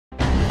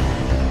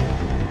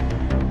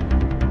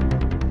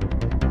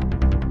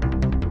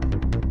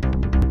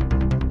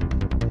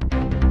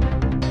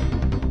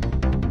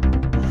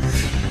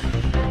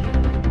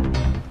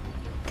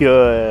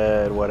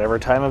Good, whatever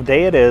time of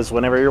day it is,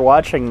 whenever you're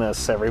watching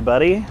this,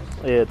 everybody.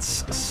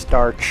 It's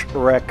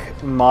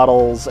Starchwreck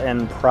models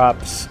and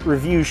props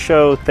review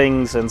show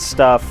things and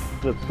stuff,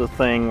 the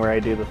thing where I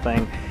do the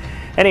thing.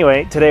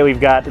 Anyway, today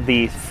we've got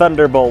the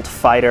Thunderbolt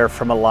fighter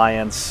from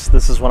Alliance.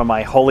 This is one of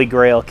my holy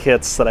grail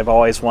kits that I've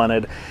always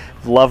wanted.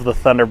 Love the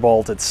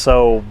Thunderbolt. It's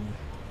so,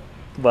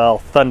 well,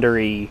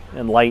 thundery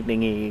and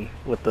lightning-y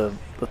with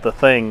the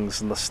things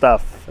and the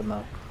stuff and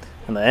the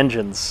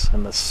engines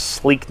and the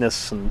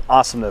sleekness and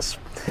awesomeness.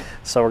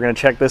 So we're going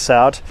to check this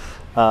out.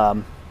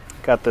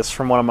 Got this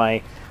from one of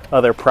my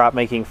other prop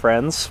making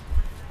friends.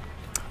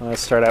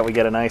 Let's start out. We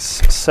get a nice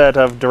set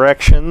of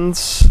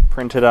directions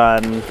printed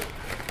on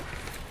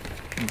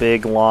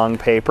big long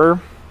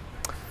paper.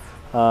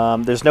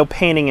 There's no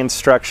painting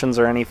instructions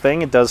or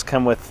anything. It does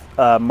come with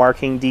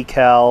marking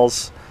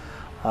decals,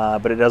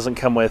 but it doesn't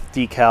come with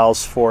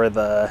decals for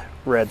the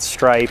red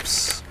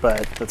stripes,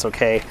 but that's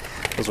okay.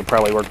 Those would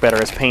probably work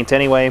better as paint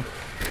anyway.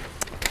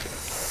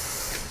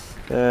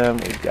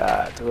 And we've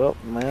got, well,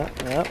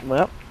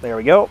 there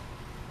we go.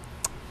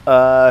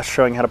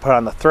 Showing how to put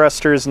on the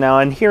thrusters now.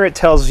 And here it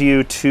tells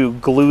you to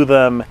glue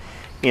them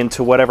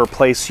into whatever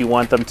place you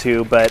want them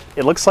to, but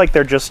it looks like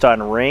they're just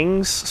on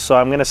rings, so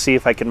I'm going to see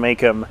if I can make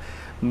them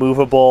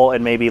movable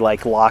and maybe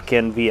like lock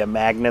in via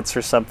magnets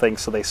or something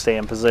so they stay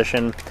in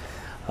position.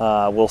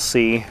 We'll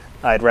see.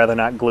 I'd rather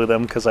not glue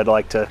them because I'd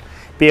like to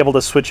be able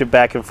to switch it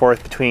back and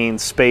forth between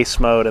space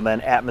mode and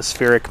then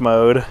atmospheric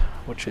mode,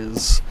 which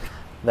is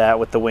that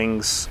with the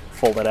wings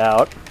folded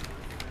out.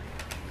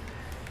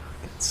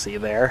 You can see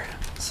there.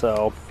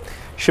 So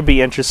should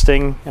be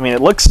interesting. I mean,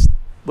 it looks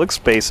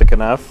basic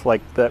enough.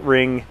 Like that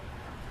ring,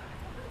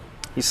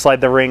 you slide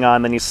the ring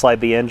on, then you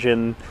slide the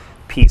engine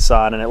piece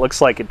on, and it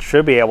looks like it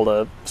should be able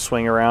to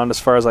swing around as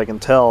far as I can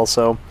tell.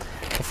 So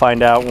we'll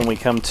find out when we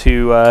come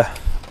to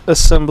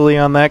assembly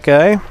on that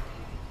guy.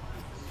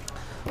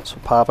 So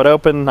pop it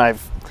open.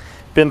 I've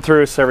been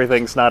through, so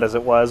everything's not as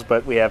it was,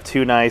 but we have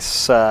two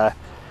nice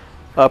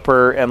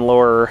upper and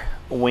lower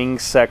wing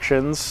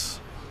sections.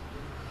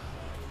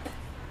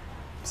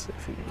 Let's see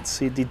if you can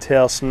see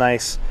detail, some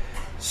nice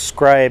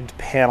scribed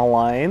panel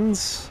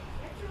lines.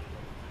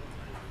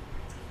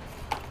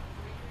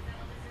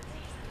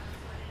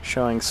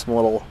 Showing some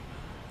little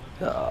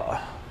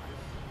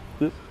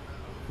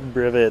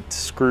rivet,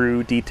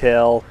 screw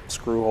detail,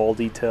 screw hole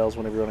details,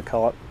 whatever you want to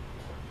call it.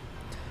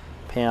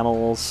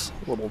 Panels,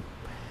 little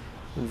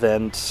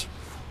vent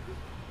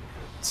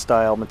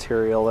style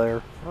material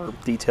there, or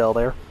detail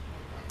there.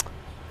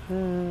 A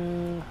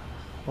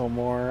little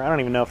more. I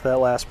don't even know if that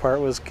last part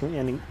was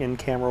in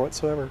camera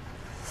whatsoever.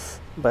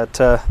 But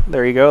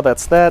there you go,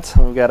 that's that.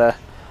 And we've got a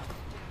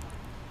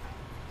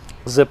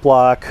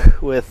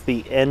Ziploc with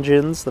the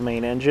engines, the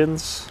main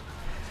engines.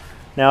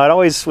 Now, it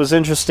always was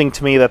interesting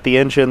to me that the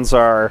engines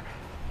are,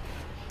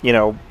 you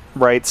know,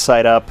 right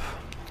side up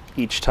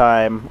each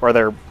time, or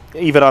they're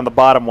even on the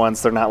bottom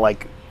ones, they're not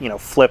like, you know,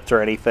 flipped or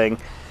anything.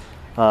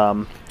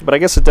 But I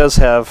guess it does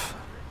have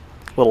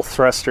little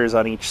thrusters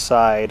on each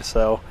side,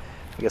 so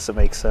I guess it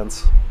makes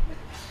sense.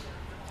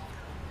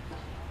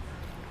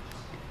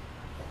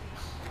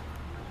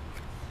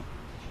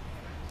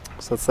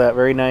 So that's that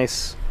very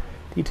nice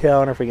detail. I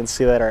wonder if we can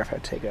see that, or if I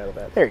take it out of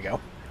that. There you go.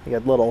 You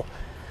got little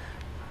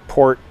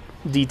port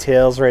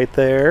details right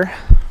there.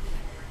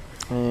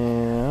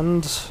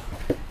 And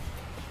what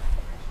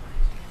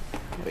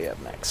do we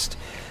have next?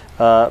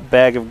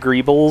 Bag of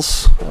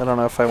greebles. I don't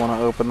know if I want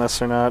to open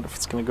this or not, if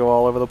it's going to go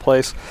all over the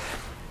place.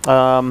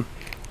 Well,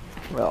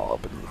 I'll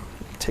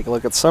take a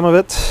look at some of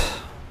it.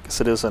 I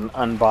guess it is an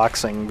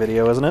unboxing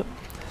video, isn't it?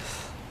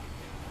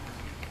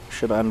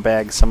 Should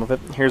unbag some of it.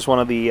 Here's one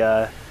of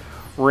the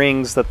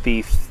rings that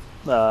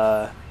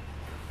the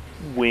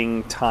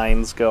wing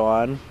tines go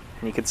on. And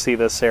you can see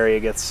this area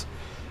gets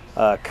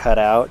cut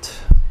out.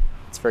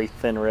 It's very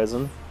thin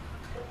resin.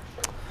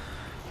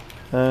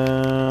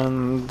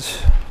 And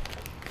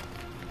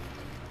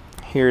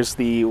here's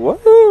the,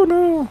 whoa,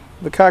 no,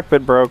 the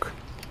cockpit broke.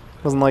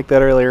 Wasn't like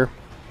that earlier.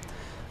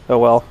 Oh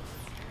well.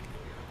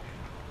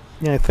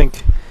 Yeah, I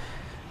think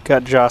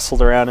got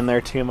jostled around in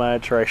there too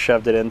much, or I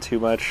shoved it in too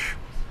much,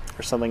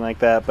 or something like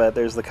that. But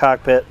there's the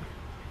cockpit.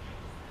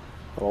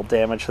 A little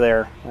damage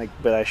there,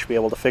 but I should be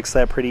able to fix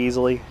that pretty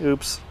easily.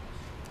 Oops.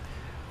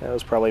 That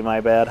was probably my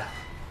bad.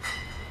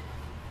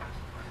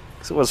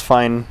 Because it was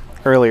fine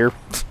earlier.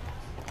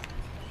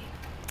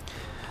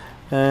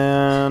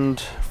 And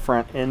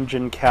front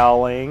engine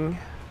cowling.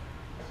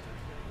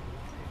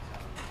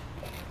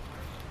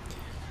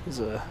 There's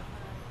a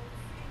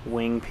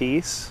wing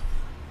piece.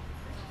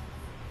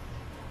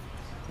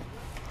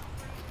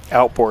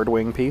 Outboard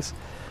wing piece.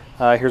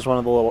 Here's one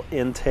of the little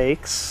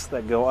intakes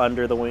that go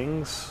under the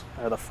wings,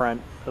 or the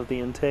front of the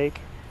intake.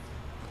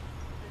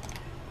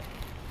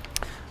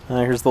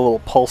 Here's the little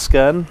pulse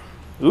gun.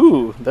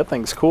 Ooh, that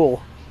thing's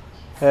cool.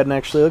 I hadn't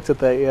actually looked at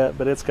that yet,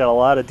 but it's got a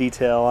lot of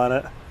detail on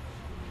it.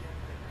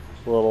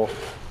 Little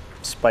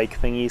spike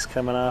thingies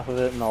coming off of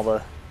it, and all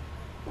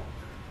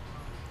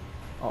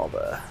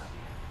the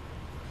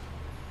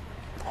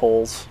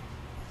holes.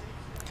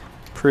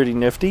 Pretty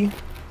nifty.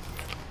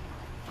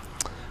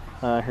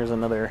 Here's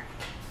another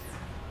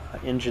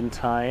engine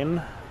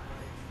tine.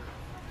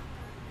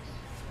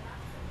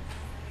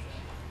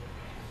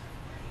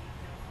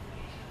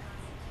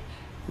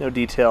 No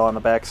detail on the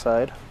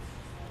backside.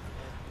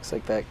 Looks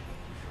like that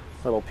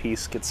little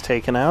piece gets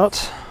taken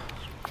out.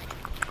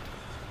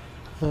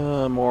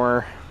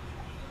 More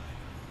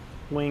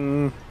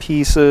wing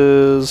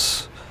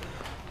pieces.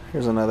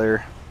 Here's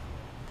another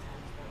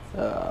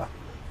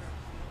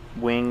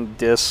wing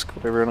disc,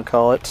 whatever you want to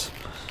call it.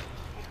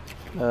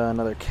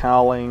 Another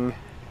cowling.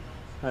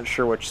 Not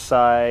sure which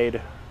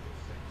side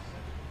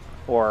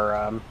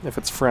or if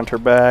it's front or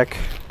back.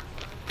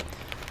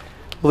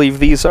 I believe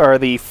these are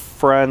the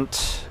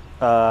front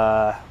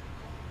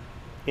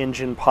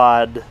engine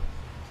pod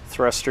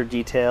thruster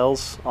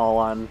details, all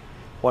on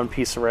one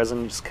piece of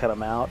resin. You just cut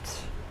them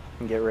out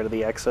and get rid of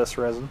the excess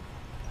resin.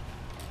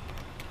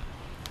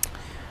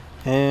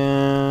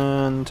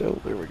 And,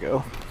 oh, there we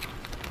go.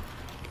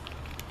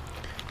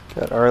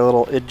 Got our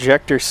little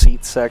ejector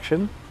seat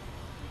section.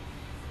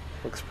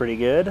 Looks pretty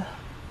good.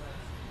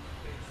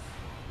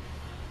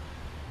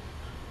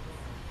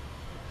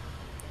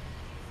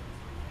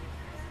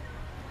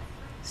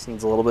 This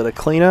needs a little bit of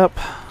cleanup.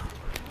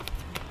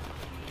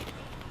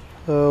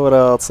 Oh, what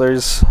else?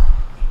 There's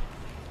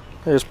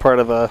part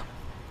of the...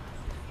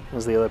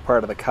 There's the other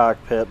part of the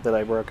cockpit that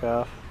I broke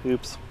off.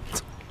 Oops.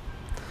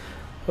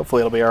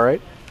 Hopefully it'll be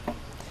alright.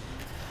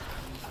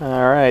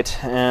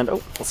 Alright, and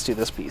oh, let's do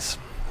this piece.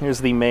 Here's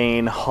the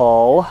main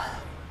hull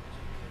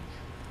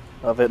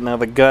of it. Now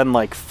the gun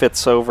like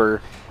fits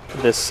over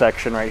this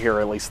section right here,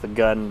 or at least the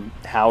gun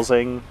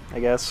housing,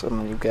 I guess. And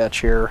then you've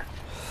got your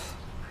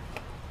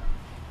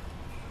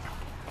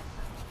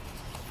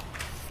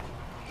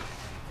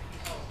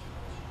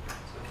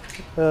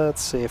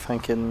let's see if I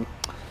can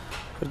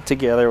put it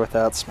together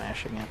without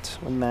smashing it.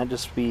 Wouldn't that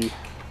just be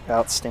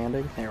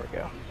outstanding? There we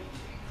go.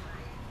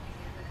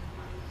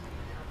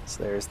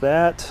 So there's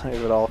that.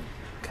 There's it all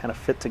kind of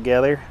fit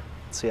together.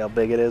 Let's see how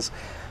big it is.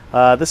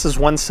 This is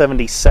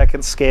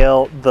 1/72nd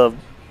scale. The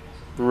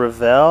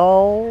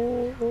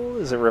Revell,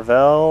 is it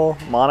Revell?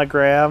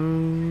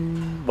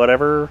 Monogram?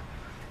 Whatever.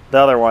 The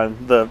other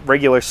one, the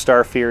regular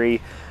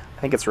Starfury, I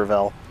think it's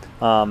Revell.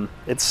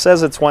 It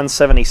says it's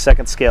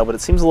 1/72nd scale, but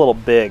it seems a little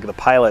big. The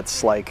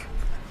pilot's like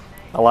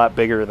a lot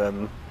bigger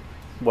than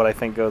what I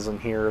think goes in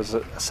here is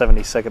a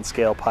 72nd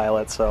scale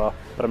pilot, so,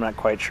 but I'm not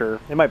quite sure.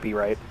 It might be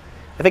right.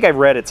 I think I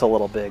read it's a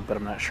little big, but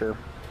I'm not sure.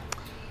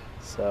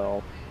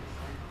 So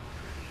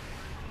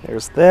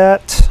there's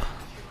that.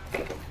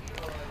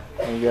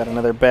 And we got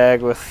another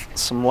bag with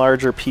some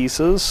larger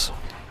pieces.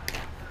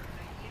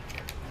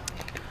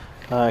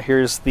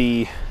 Here's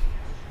the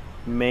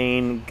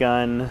main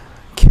gun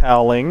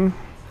cowling.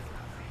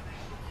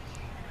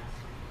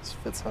 This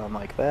fits on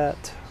like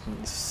that. And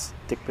you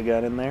stick the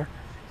gun in there.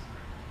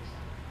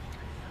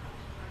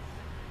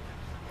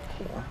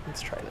 Cool.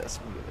 Let's try this.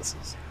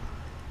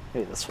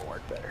 Maybe this will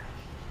work better.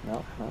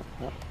 No.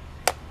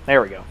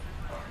 There we go.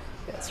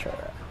 Yeah, let's try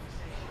that.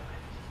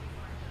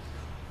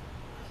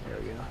 There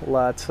we go.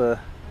 Lots of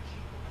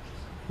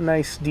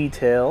nice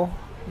detail.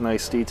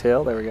 Nice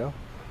detail. There we go.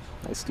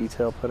 Nice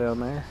detail put on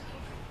there.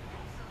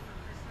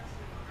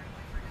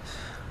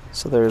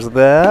 So there's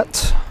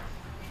that.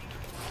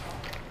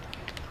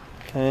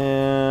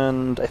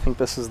 And I think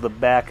this is the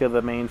back of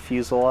the main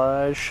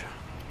fuselage.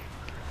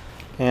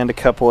 And a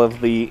couple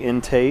of the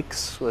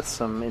intakes with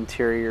some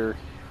interior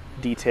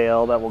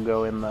detail that will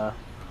go in the,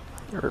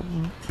 or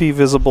be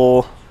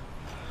visible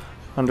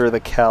under the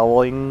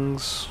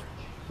cowlings.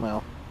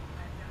 Well,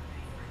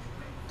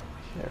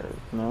 there,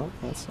 no,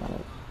 that's not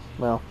it.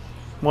 Well,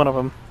 one of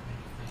them.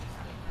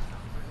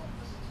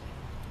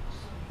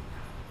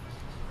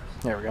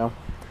 There we go.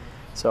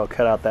 So I'll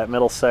cut out that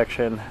middle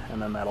section,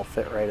 and then that'll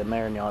fit right in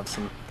there, and you'll have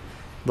some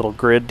little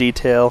grill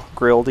detail.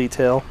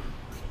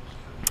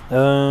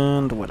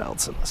 And what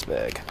else in this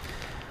bag?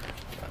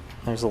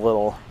 There's a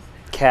little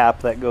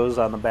cap that goes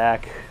on the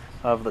back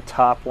of the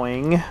top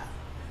wing.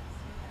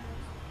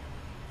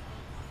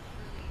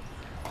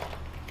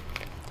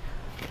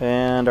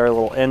 And our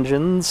little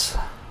engines.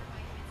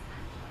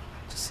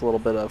 Just a little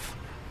bit of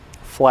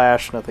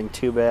flash, nothing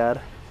too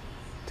bad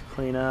to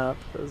clean up.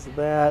 There's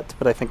that,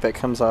 but I think that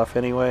comes off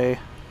anyway.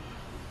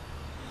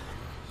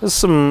 There's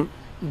some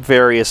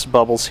various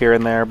bubbles here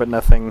and there, but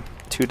nothing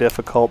too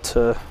difficult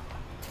to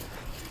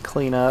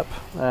clean up.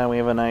 We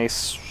have a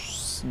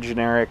nice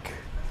generic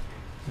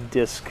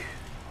disc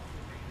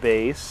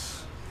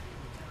base.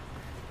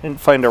 Didn't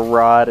find a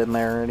rod in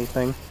there or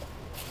anything.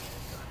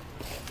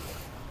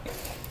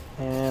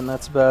 And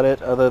that's about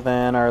it, other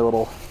than our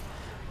little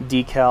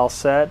decal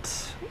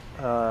set.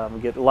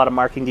 We get a lot of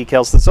marking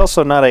decals. There's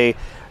also not a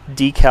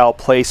decal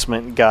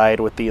placement guide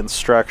with the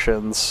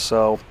instructions,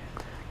 so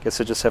I guess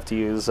I just have to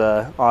use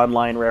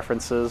online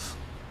references.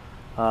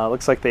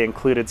 Looks like they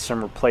included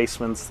some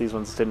replacements. These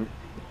ones didn't.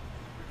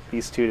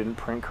 These two didn't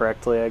print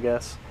correctly, I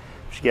guess.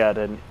 You got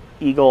an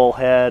eagle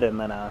head and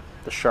then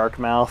the shark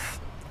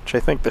mouth, which I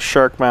think the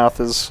shark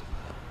mouth is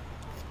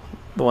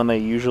the one they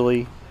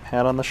usually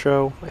had on the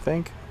show, I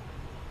think.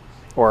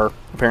 Or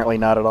apparently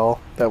not at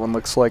all. That one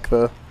looks like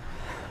the...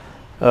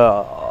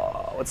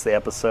 what's the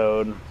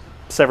episode?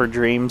 Severed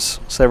Dreams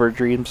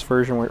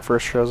version where it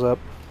first shows up.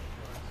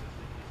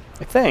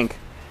 I think.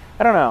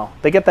 I don't know.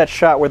 They get that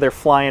shot where they're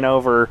flying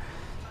over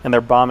and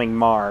they're bombing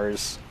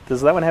Mars.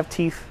 Does that one have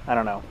teeth? I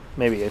don't know.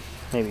 Maybe.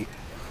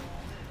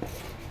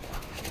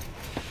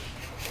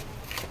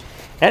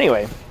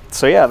 Anyway,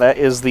 so yeah, that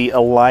is the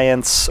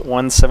Alliance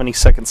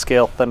 1/72nd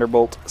scale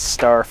Thunderbolt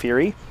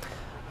Starfury.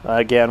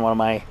 Again, one of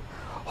my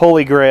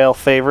holy grail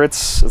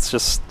favorites. It's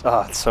just,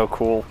 it's so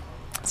cool.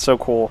 It's so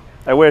cool.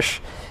 I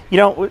wish, you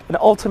know, in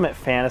Ultimate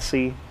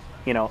Fantasy,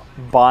 you know,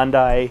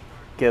 Bandai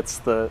gets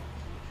the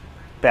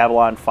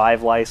Babylon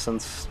 5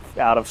 license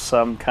out of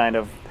some kind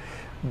of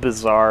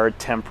bizarre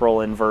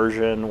temporal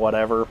inversion,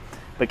 whatever.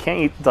 But can't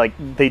you, like,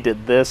 they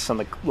did this on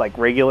the, like,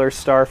 regular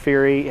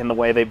Starfury in the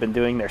way they've been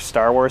doing their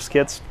Star Wars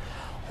kits.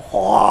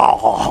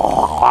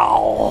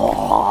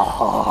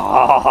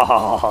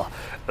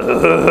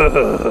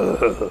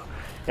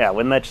 Yeah,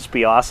 wouldn't that just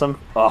be awesome?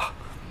 Oh,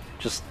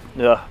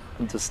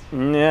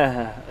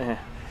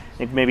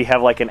 maybe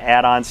have like an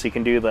add-on so you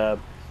can do the,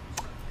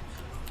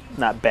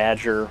 not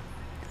Badger,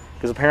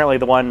 because apparently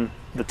the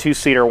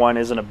two-seater one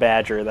isn't a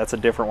Badger. That's a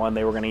different one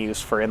they were going to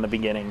use for in the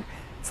beginning.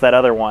 It's that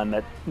other one,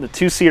 that the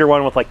two-seater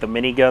one with like the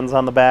miniguns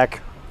on the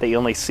back that you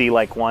only see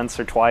like once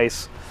or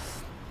twice.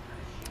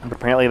 But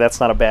apparently that's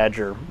not a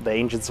Badger. The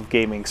Agents of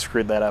Gaming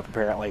screwed that up,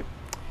 apparently.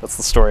 That's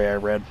the story I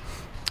read.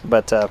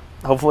 But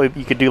hopefully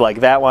you could do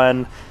like that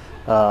one.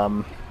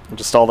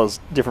 Just all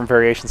those different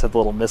variations have the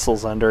little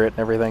missiles under it and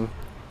everything.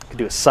 You could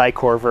do a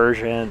Psy-Core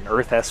version, an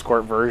Earth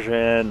Escort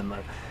version,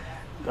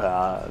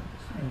 and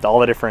all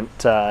the different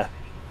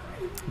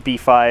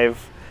B5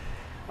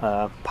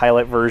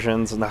 pilot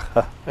versions, and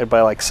I'd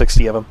buy like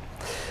 60 of them.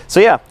 So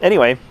yeah,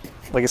 anyway,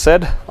 like I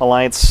said,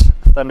 Alliance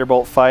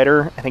Thunderbolt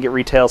Fighter, I think it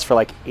retails for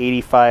like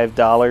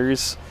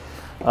 $85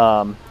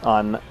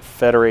 on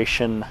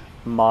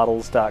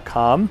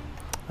federationmodels.com.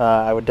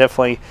 I would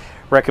definitely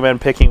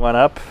recommend picking one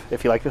up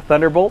if you like the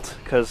Thunderbolt,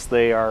 because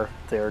they're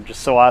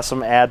just so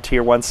awesome. Add to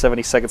your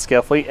 1/72nd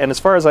scale fleet, and as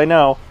far as I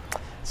know,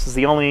 this is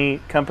the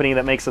only company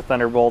that makes a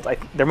Thunderbolt.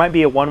 There might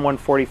be a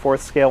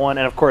 1/144th scale one,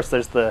 and of course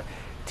there's the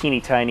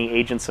teeny tiny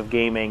Agents of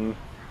Gaming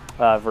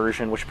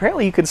version, which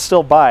apparently you can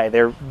still buy.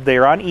 They're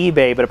on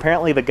eBay, but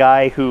apparently the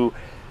guy who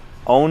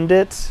owned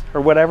it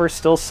or whatever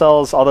still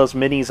sells all those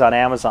minis on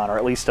Amazon, or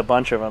at least a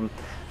bunch of them,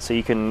 so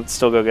you can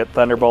still go get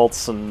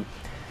Thunderbolts and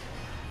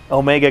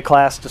Omega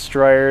class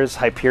destroyers,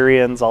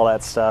 Hyperions, all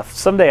that stuff.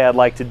 Someday I'd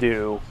like to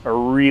do a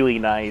really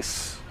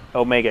nice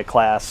Omega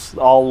class,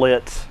 all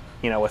lit,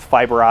 you know, with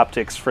fiber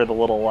optics for the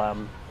little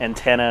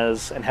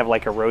antennas, and have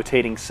like a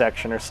rotating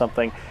section or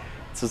something.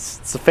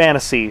 It's a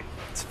fantasy.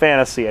 It's a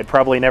fantasy. I'd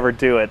probably never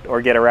do it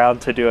or get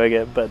around to doing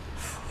it, but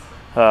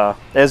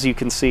as you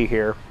can see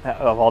here,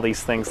 of all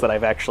these things that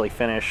I've actually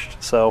finished,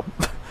 so,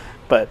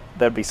 but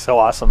that'd be so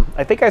awesome.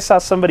 I think I saw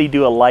somebody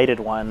do a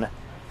lighted one,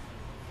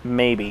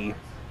 maybe.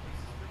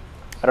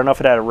 I don't know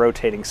if it had a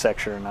rotating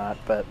section or not,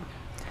 but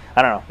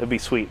I don't know. It'd be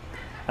sweet.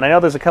 And I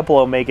know there's a couple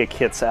Omega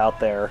kits out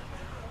there,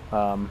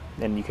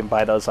 and you can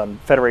buy those on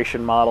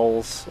Federation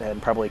Models and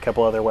probably a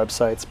couple other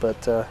websites.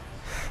 But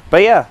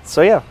yeah,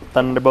 so yeah,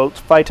 Thunderbolt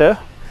Fighter.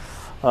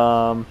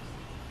 And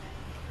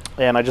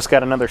I just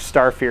got another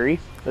Starfury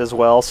as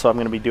well, so I'm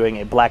going to be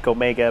doing a black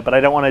Omega, but I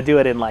don't want to do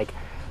it in like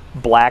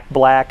black.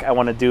 I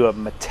want to do a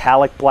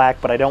metallic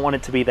black, but I don't want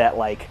it to be that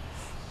like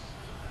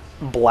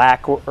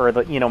black or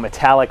the, you know,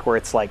 metallic where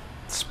it's like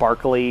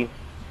sparkly,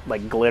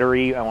 like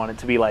glittery. I want it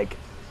to be like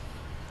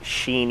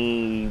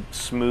sheeny,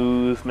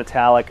 smooth,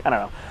 metallic. I don't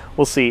know.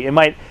 We'll see. It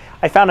might.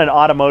 I found an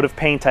automotive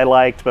paint I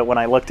liked, but when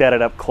I looked at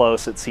it up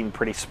close, it seemed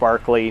pretty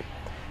sparkly.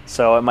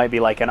 So it might be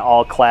like an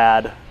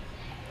all-clad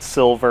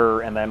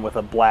silver and then with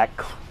a black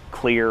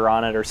clear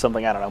on it or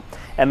something. I don't know.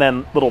 And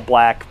then little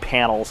black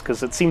panels,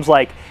 because it seems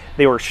like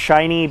they were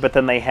shiny, but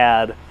then they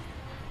had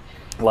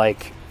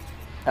like,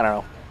 I don't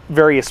know,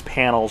 various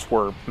panels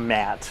were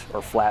matte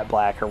or flat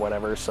black or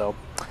whatever. So,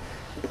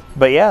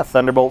 but yeah,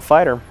 Thunderbolt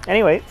Fighter.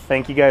 Anyway,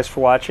 thank you guys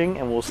for watching,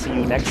 and we'll see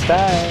you next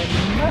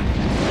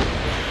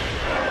time.